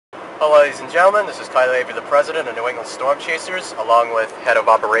Hello, ladies and gentlemen. This is Avery, the president of New England Storm Chasers, along with head of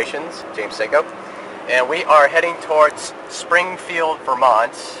operations, James Sinko. And we are heading towards Springfield,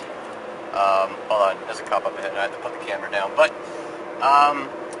 Vermont. Hold on, there's a cop up ahead. I have to put the camera down. But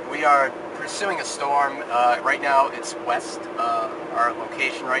we are pursuing a storm. Right now, it's west of our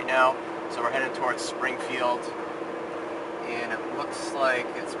location right now. So we're heading towards Springfield. And it looks like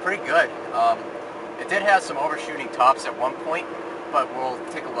it's pretty good. It did have some overshooting tops at one point, but we'll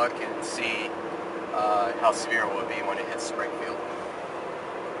take a look and see how severe it will be when it hits Springfield.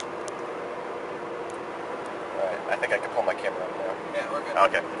 Alright, I think I can pull my camera up now. Yeah, we're good.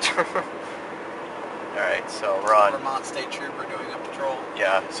 Okay. Alright, so we're on... Vermont State Trooper doing a patrol.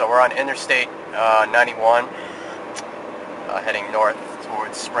 Yeah, so we're on Interstate 91, heading north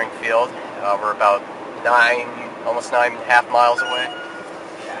towards Springfield. We're about almost 9.5 miles away.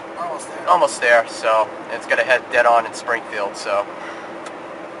 Yeah, we're almost there. Almost there, so it's going to head dead on in Springfield, so...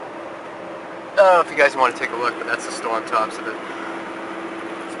 if you guys want to take a look, but that's the storm tops of it.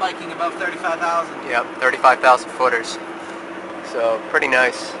 Spiking above 35,000. Yep, 35,000 footers. So, pretty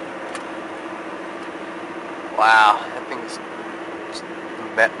nice. Wow, that thing's just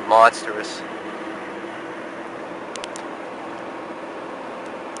monstrous.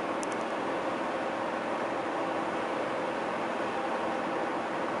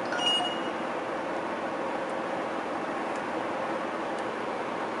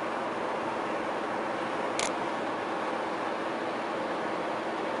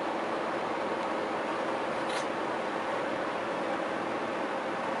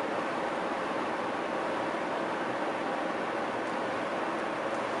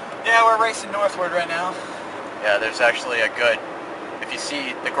 Yeah, we're racing northward right now. Yeah, there's actually a good, if you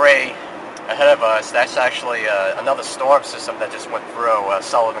see the gray ahead of us, that's actually another storm system that just went through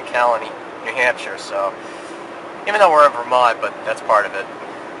Sullivan County, New Hampshire. So even though we're in Vermont, but that's part of it.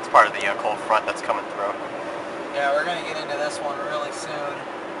 It's part of the cold front that's coming through. Yeah, we're going to get into this one really soon.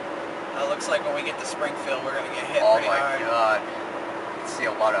 It looks like when we get to Springfield, we're going to get hit pretty hard. Oh my God. You can see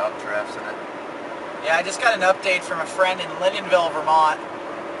a lot of updrafts in it. Yeah, I just got an update from a friend in Lyndonville, Vermont.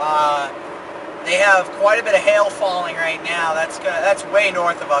 They have quite a bit of hail falling right now. That's way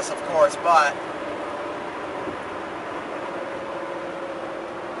north of us, of course, but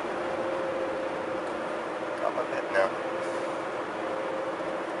Up a bit now.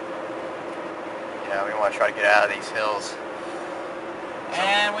 Yeah, we want to try to get out of these hills.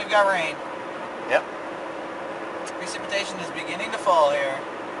 and we've got rain. Yep. Precipitation is beginning to fall here.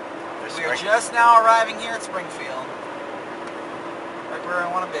 We are Spring. just now arriving here at Springfield. Right where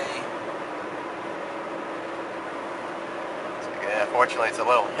I want to be. Yeah, fortunately it's a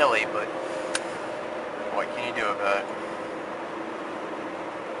little hilly, but what can you do about it?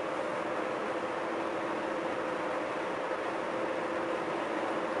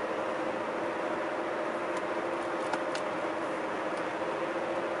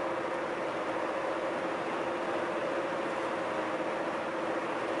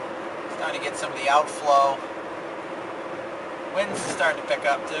 Starting to get some of the outflow. Wind's starting to pick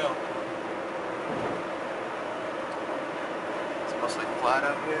up too. It's mostly flat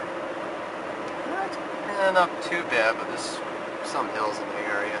out here. Not too bad, but there's some hills in the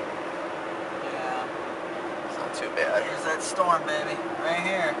area. Yeah. It's not too bad. Here's that storm, baby. Right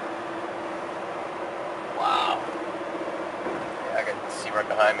here. Wow. Yeah, I can see right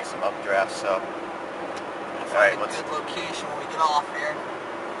behind me some updrafts, so... Alright, let's... Good location when we get off here.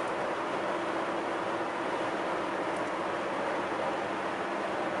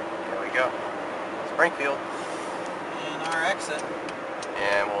 There we go. Springfield. And our exit.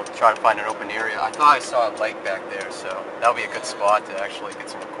 And we'll try to find an open area. I thought I saw a lake back there, so that'll be a good spot to actually get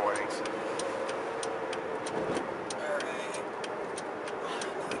some recordings. Alright.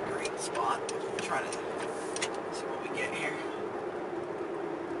 Another great spot. Try to see what we get here.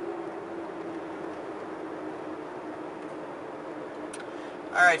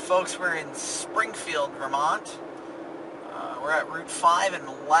 Alright folks, we're in Springfield, Vermont. We're at Route 5 and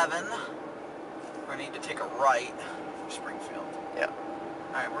 11. We're going to need to take a right for Springfield. Yeah.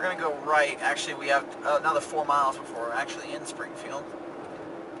 Alright, we're going to go right. Actually, we have another 4 miles before we're actually in Springfield.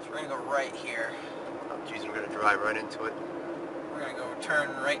 So we're going to go right here. Oh geez, we're going to drive right into it. We're going to go turn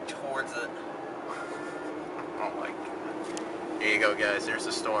right towards it. Oh my God. Here you go guys, there's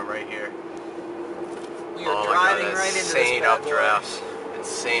the storm right here. We are driving right into this insane bad boy. updrafts.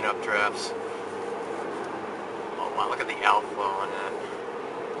 Insane updrafts. Oh wow, look at the outflow on that.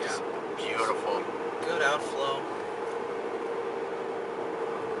 Just beautiful. Good outflow.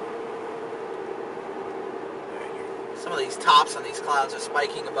 Some of these tops on these clouds are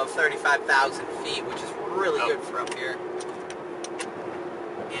spiking above 35,000 feet, which is really good for up here.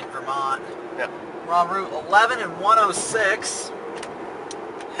 in Vermont. Yeah. We're on Route 11 and 106,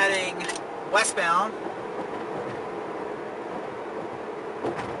 heading westbound.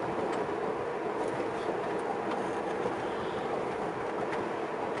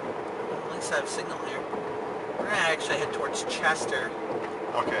 At least I have signal here. We're going to actually head towards Chester.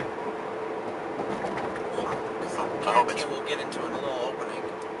 Okay. I hope we'll get into a little opening.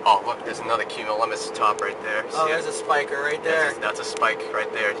 Oh, look, there's another cumulus top right there. Oh, there's a spiker right there. That's a spike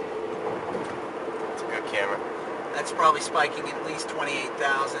right there. It's a good camera. That's probably spiking at least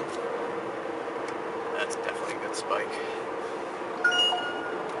 28,000. That's definitely a good spike.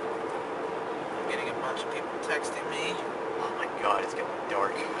 I'm getting a bunch of people texting me. Oh my god, it's getting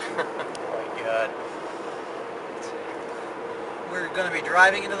dark. Oh my god. We're going to be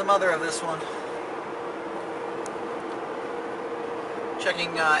driving into the mother of this one. Checking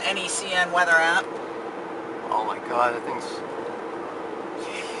NECN weather app. Oh my god, that thing's...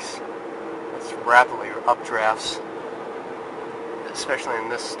 Jeez. It's rapidly updrafts. Especially in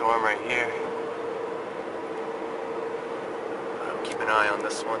this storm right here. I'll keep an eye on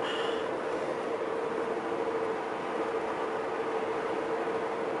this one.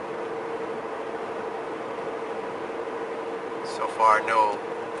 So far, no,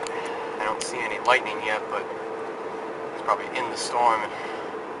 I don't see any lightning yet, but it's probably in the storm.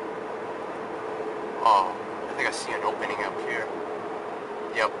 Oh, I think I see an opening up here.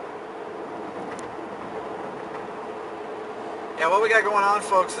 Yep. Yeah, what we got going on,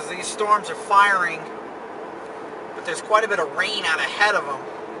 folks, is these storms are firing, but there's quite a bit of rain out ahead of them.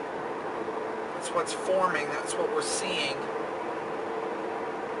 That's what's forming. That's what we're seeing.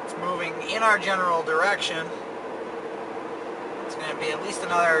 It's moving in our general direction. It's going to be at least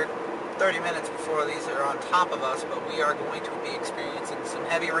another 30 minutes before these are on top of us, but we are going to be experiencing some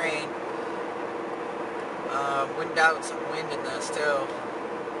heavy rain. Wouldn't doubt some wind in this too.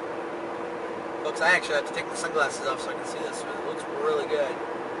 Folks, I actually have to take the sunglasses off so I can see this. It looks really good.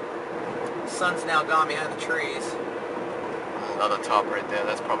 The sun's now gone behind the trees. Another top right there.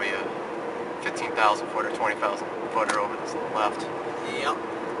 That's probably a 15,000 footer, 20,000 footer over to the left. Yep.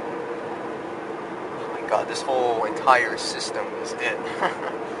 Oh my god, this whole entire system is it.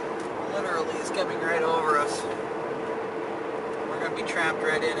 Literally, it's coming right over us. We're going to be trapped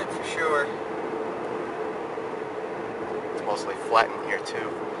right in it for sure. It's mostly flat in here too.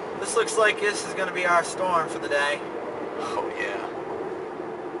 This looks like this is going to be our storm for the day. Oh yeah.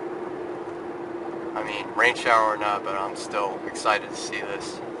 I mean, rain shower or not, but I'm still excited to see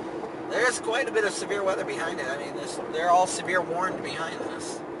this. There's quite a bit of severe weather behind it. I mean, they're all severe warned behind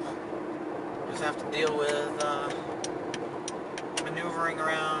this. Just have to deal with maneuvering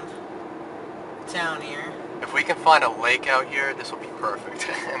around town here. If we can find a lake out here, this will be perfect.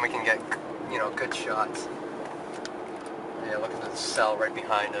 And we can get, you know, good shots. Yeah, look at the cell right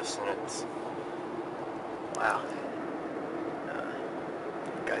behind us, and it's... Wow.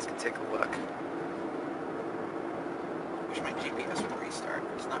 You guys can take a look. Wish my GPS would restart.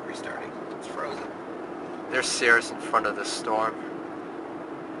 It's not restarting. It's frozen. There's Cirrus in front of this storm.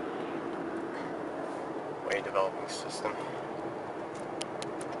 Way developing system.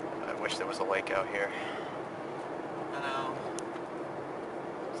 I wish there was a lake out here. I know.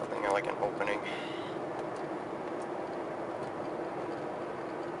 Something like an opening.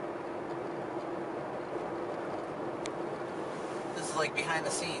 This is like behind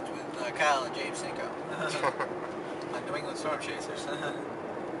the scenes with Kyle and James Sinko. On New England Storm Chasers.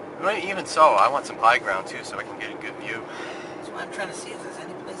 Well, even so, I want some high ground too, so I can get a good view. That's why I'm trying to see if there's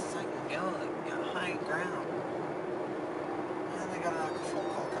any places I can go that got high ground. And I got a phone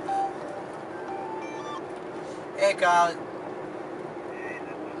call coming in. Hey, Kyle.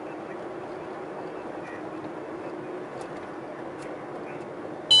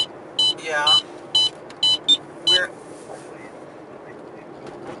 Yeah.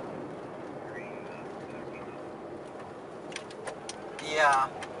 Yeah.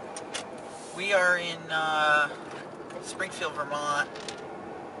 We are in Springfield, Vermont.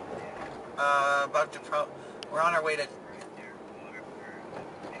 We're on our way to...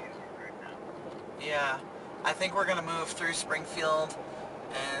 Yeah. I think we're going to move through Springfield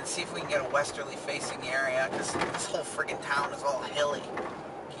and see if we can get a westerly facing area, because this whole friggin' town is all hilly.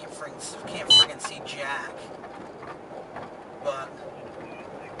 Can't friggin' see jack. But...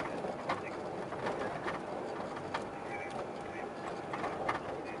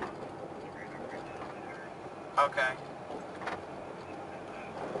 Okay.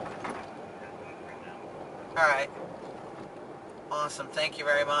 Alright. Awesome. Thank you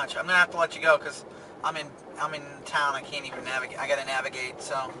very much. I'm gonna have to let you go because I'm in town. I can't even navigate. I gotta navigate,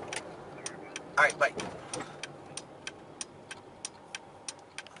 so. Alright, bye.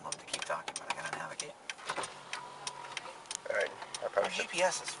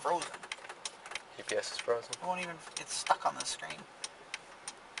 GPS is frozen. GPS is frozen. It won't even, it's stuck on the screen.